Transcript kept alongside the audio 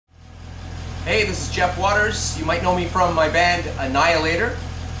Hey, this is Jeff Waters. You might know me from my band Annihilator.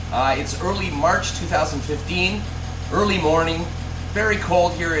 It's early March 2015, early morning, very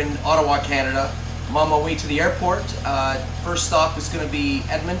cold here in Ottawa, Canada. I'm on my way to the airport. First stop is going to be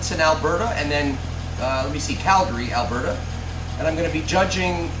Edmonton, Alberta, and then, Calgary, Alberta. And I'm going to be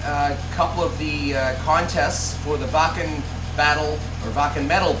judging a couple of the contests for the Wacken Battle, or Wacken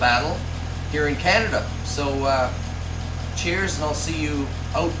Metal Battle, here in Canada. So, cheers, and I'll see you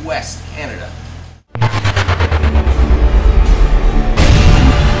out west, Canada.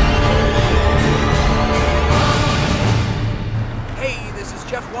 Hey, this is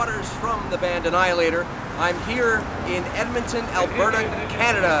Jeff Waters from the band Annihilator. I'm here in Edmonton, Alberta,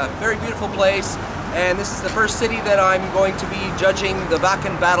 Canada. Very beautiful place, and this is the first city that I'm going to be judging the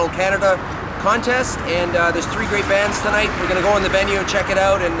Wacken Battle Canada contest, and there's 3 great bands tonight. We're going to go in the venue and check it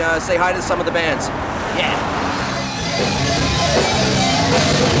out and say hi to some of the bands. Yeah!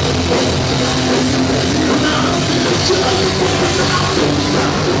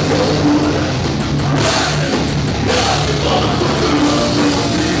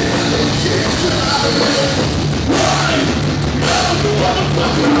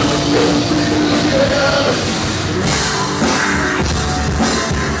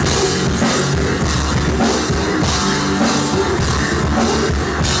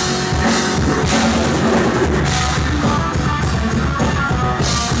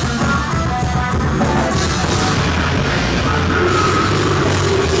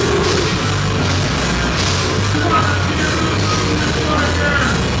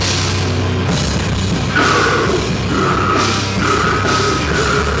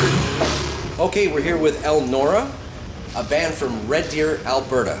 Okay, we're here with El Nora, a band from Red Deer,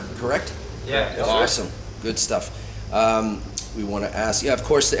 Alberta, correct? Yeah. Yes, awesome. Good stuff. We want to ask, of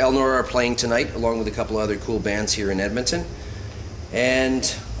course, the El Nora are playing tonight, along with a couple other cool bands here in Edmonton.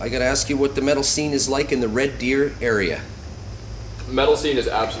 And I got to ask you what the metal scene is like in the Red Deer area. The metal scene is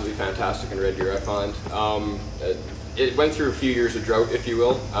absolutely fantastic in Red Deer, I find. It went through a few years of drought, if you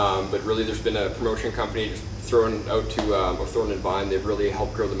will, but really there's been a promotion company just thrown out to Thorn and Vine. They've really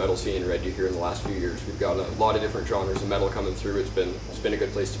helped grow the metal scene in Red Deer here in the last few years. We've got a lot of different genres of metal coming through. It's been a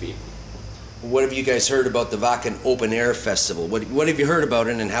good place to be. What have you guys heard about the Wacken Open Air Festival? What have you heard about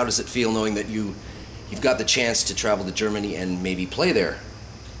it, and how does it feel knowing that you've got the chance to travel to Germany and maybe play there?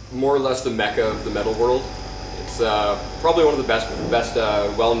 More or less the mecca of the metal world. It's probably one of the best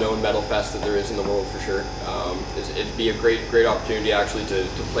well-known metal fests that there is in the world for sure. It'd be a great opportunity actually to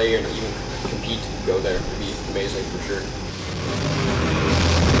play and even compete to go there. It'd be amazing for sure.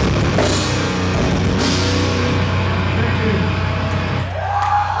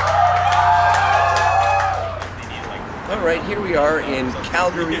 All right, here we are in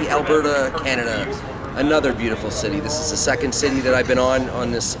Calgary, Alberta, Canada. Another beautiful city. This is the second city that I've been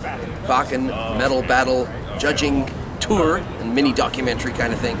on this Wacken Metal Battle judging tour and mini documentary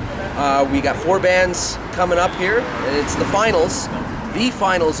kind of thing. We got 4 bands coming up here, and it's the finals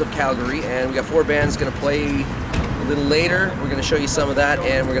of Calgary, and we got 4 bands going to play a little later. We're going to show you some of that,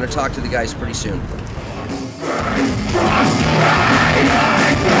 and we're going to talk to the guys pretty soon.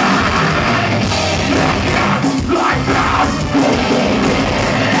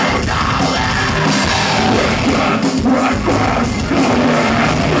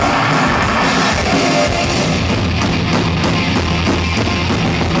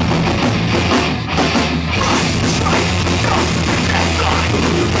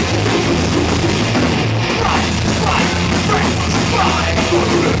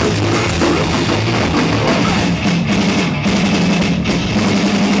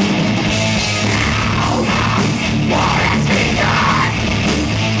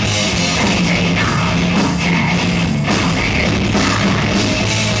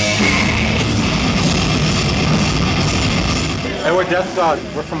 Hey, we're Death God.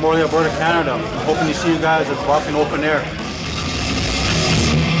 We're from Montreal, Alberta, Canada. I'm hoping to see you guys at Wacken Open Air.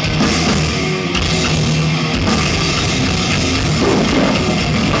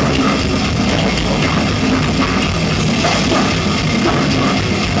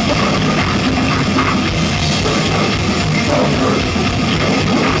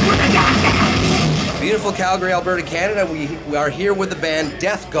 Beautiful Calgary, Alberta, Canada. We are here with the band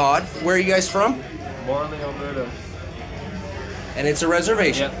Death God. Where are you guys from? Montreal, Alberta. And it's a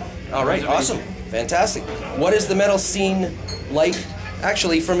reservation. Yep. All right, awesome, fantastic. What is the metal scene like,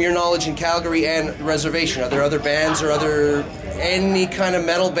 actually, from your knowledge in Calgary and the reservation? Are there other bands or any kind of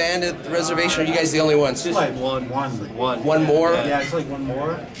metal band at the reservation? Or are you guys the only ones? Just like one more? Yeah, it's like one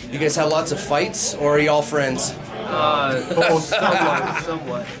more. You guys have lots of fights, or are you all friends? Somewhat.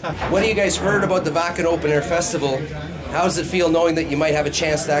 What have you guys heard about the Wacken Open Air Festival How does it feel knowing that you might have a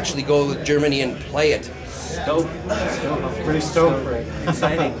chance to actually go to Germany and play it? Stoked. I'm pretty stoked for it.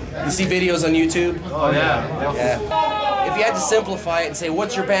 Exciting. You see videos on YouTube? Oh yeah. Yeah. If you had to simplify it and say,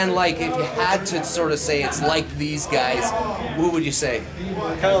 what's your band like? If you had to sort of say it's like these guys, what would you say?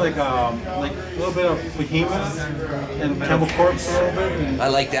 Kind of like a little bit of Behemoth and Cannibal Corpse a little bit. And I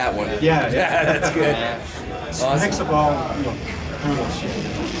like that one. yeah, That's good. Awesome. Mix of all, brutal shit.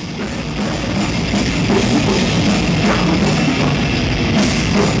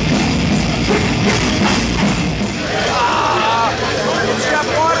 It's Jeff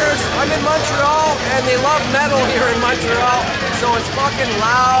Waters. I'm in Montreal, and they love metal here in Montreal, so it's fucking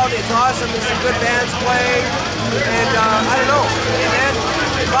loud. It's awesome. There's some good bands playing, and I don't know, man.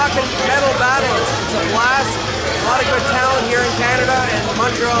 Wacken Metal Battle. It's a blast. A lot of good talent here in Canada, and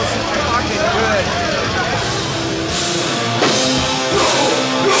Montreal's fucking good.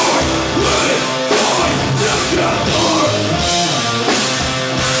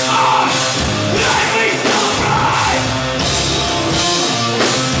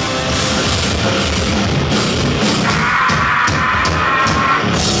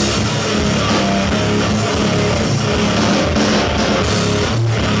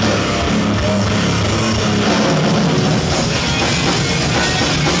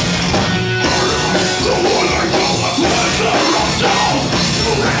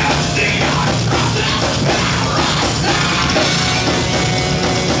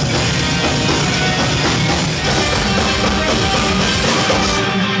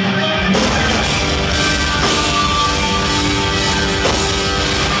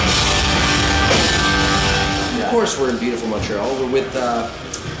 Of course, we're in beautiful Montreal. We're with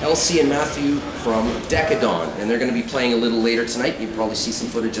LC and Matthew from Decadon, and they're going to be playing a little later tonight. You'll probably see some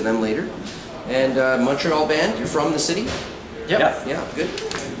footage of them later. And Montreal band, you're from the city? Yep. Yeah, good.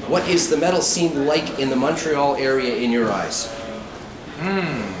 What is the metal scene like in the Montreal area in your eyes?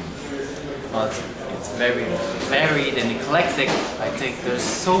 Well, it's very varied and eclectic. I think there's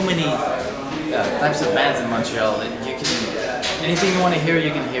so many types of bands in Montreal that you can, anything you want to hear,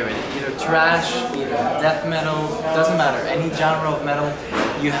 you can hear it. Either trash, either death metal, doesn't matter. Any genre of metal,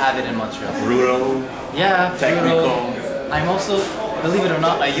 you have it in Montreal. Brutal. Yeah, Technical. brutal. I'm also, believe it or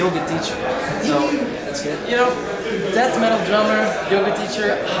not, a yoga teacher. So, That's good. you know, death metal drummer, yoga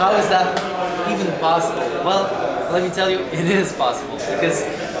teacher, how is that even possible? Well, let me tell you, it is possible because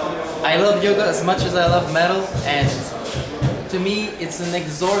I love yoga as much as I love metal, and to me, it's an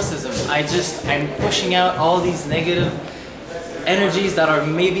exorcism. I'm pushing out all these negative energies that are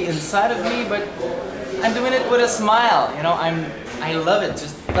maybe inside of me, but I'm doing it with a smile. You know, I love it.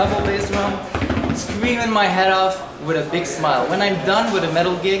 Just double bass drum, screaming my head off with a big smile. When I'm done with a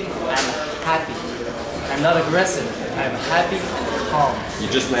metal gig, I'm happy. I'm not aggressive. I'm happy and calm. You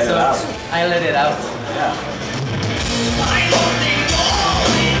just let it out. I let it out. Yeah.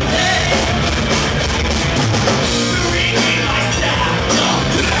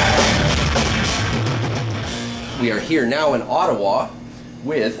 We are here now in Ottawa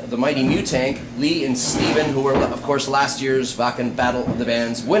with the mighty Mutank, Lee and Steven, who were, of course, last year's Wacken Battle of the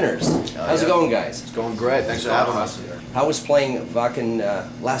Bands winners. How's it going, guys? It's going great. Thanks for having us. How was playing Wacken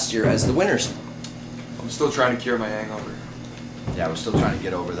last year as the winners? I'm still trying to cure my hangover. Yeah, we're still trying to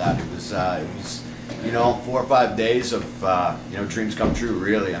get over that. It was 4 or 5 days of dreams come true.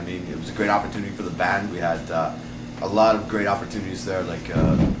 Really, I mean, it was a great opportunity for the band. We had a lot of great opportunities there. Like,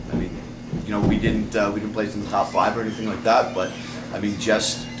 we didn't place in the top 5 or anything like that, but I mean,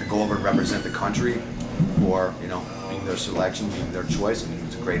 just to go over and represent the country for being their selection, being their choice. I mean,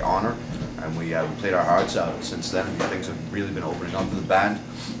 it's a great honor, and we played our hearts out. Since then, things have really been opening up for the band,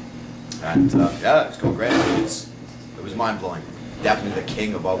 and it's going great. I mean, it was mind blowing. Definitely the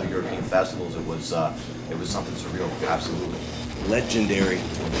king of all the European festivals. It was something surreal. Absolutely Legendary.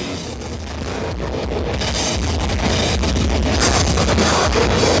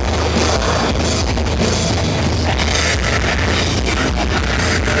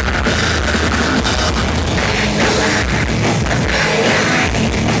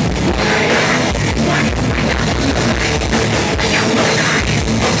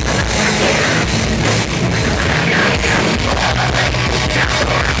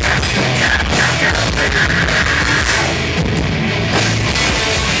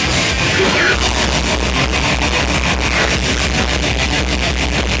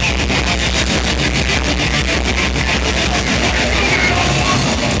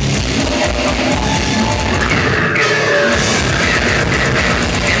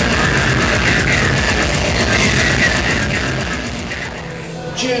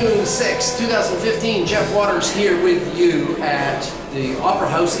 June 6, 2015, Jeff Waters here with you at the Opera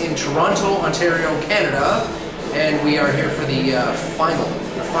House in Toronto, Ontario, Canada. and we are here for the final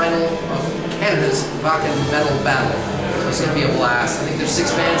of Canada's Wacken Metal Battle. So it's going to be a blast. I think there's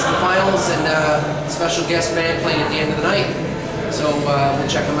 6 bands in the finals and a special guest band playing at the end of the night. So we'll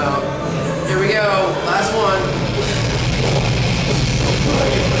check them out. Here we go, last one.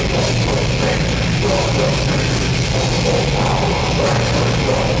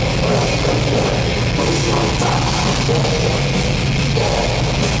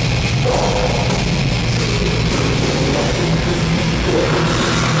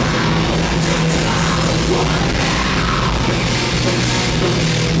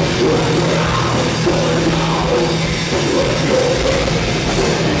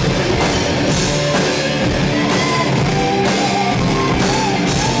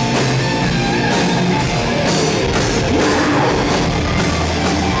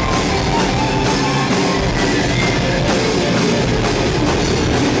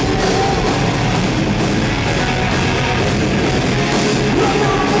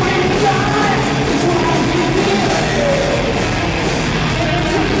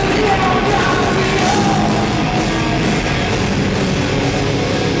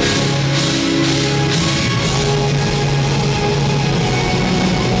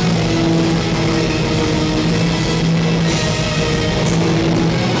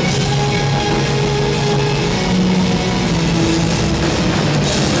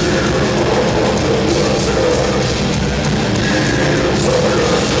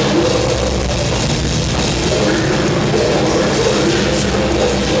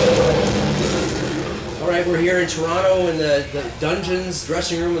 We're here in Toronto in the dungeons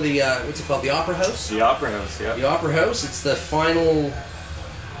dressing room of the what's it called, the Opera House? The Opera House, yeah. The Opera House. It's the final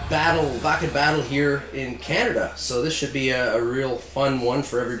battle, Wacken battle here in Canada. So this should be a real fun one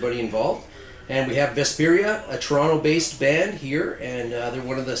for everybody involved. And we have Vesperia, a Toronto-based band here, and they're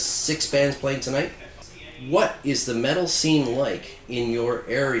one of the 6 bands playing tonight. What is the metal scene like in your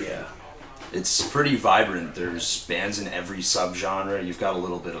area? It's pretty vibrant. There's bands in every subgenre. You've got a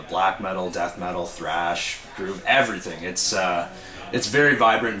little bit of black metal, death metal, thrash, groove, everything. It's very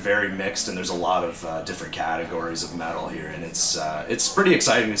vibrant, very mixed, and there's a lot of different categories of metal here. And it's pretty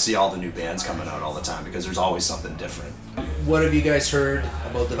exciting to see all the new bands coming out all the time because there's always something different. What have you guys heard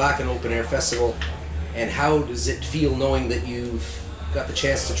about the Wacken Open Air Festival, and how does it feel knowing that you've got the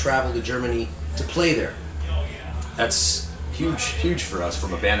chance to travel to Germany to play there? That's huge for us,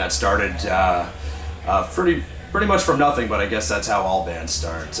 from a band that started pretty much from nothing, but I guess that's how all bands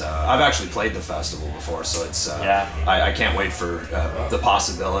start. I've actually played the festival before, so it's I can't wait for the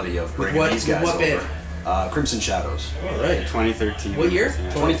possibility of bringing these guys over. Crimson Shadows. All right. 2013. What year?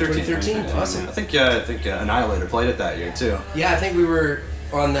 2013. Awesome. I think Annihilator played it that year too. Yeah, I think we were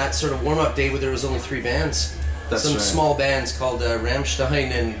on that sort of warm-up day where there was only 3 bands. That's some right. Small bands called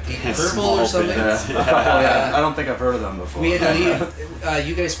Rammstein and Deep Purple or something. I don't think I've heard of them before. We had to leave.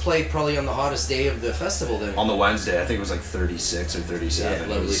 You guys played probably on the hottest day of the festival then. On the Wednesday, I think it was like 36 or 37.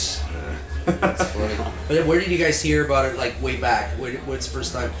 Yeah, lovely. That's funny. But where did you guys hear about it, like, way back? What's the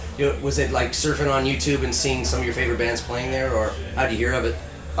first time? Was it like surfing on YouTube and seeing some of your favorite bands playing there, or how did you hear of it?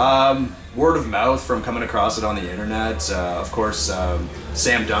 Word of mouth from coming across it on the internet. Of course,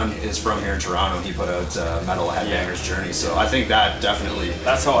 Sam Dunn is from here in Toronto, and he put out Metal Headbangers Journey, so I think that definitely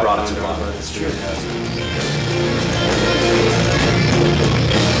that's how brought I it to found the it. It's true.